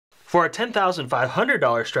For our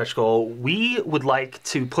 $10,500 stretch goal, we would like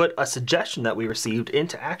to put a suggestion that we received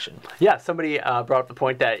into action. Yeah, somebody brought up the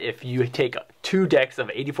point that if you take 2 decks of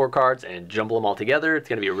 84 cards and jumble them all together, it's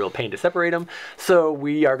going to be a real pain to separate them. So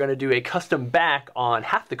we are going to do a custom back on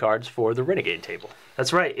half the cards for the Renegade table.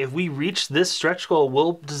 That's right. If we reach this stretch goal,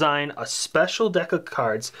 we'll design a special deck of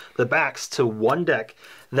cards, the backs to one deck,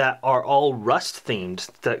 that are all Rust themed,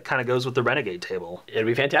 that kind of goes with the Renegade table. It'll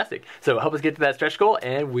be fantastic. So help us get to that stretch goal,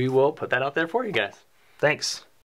 and we will put that out there for you guys. Thanks.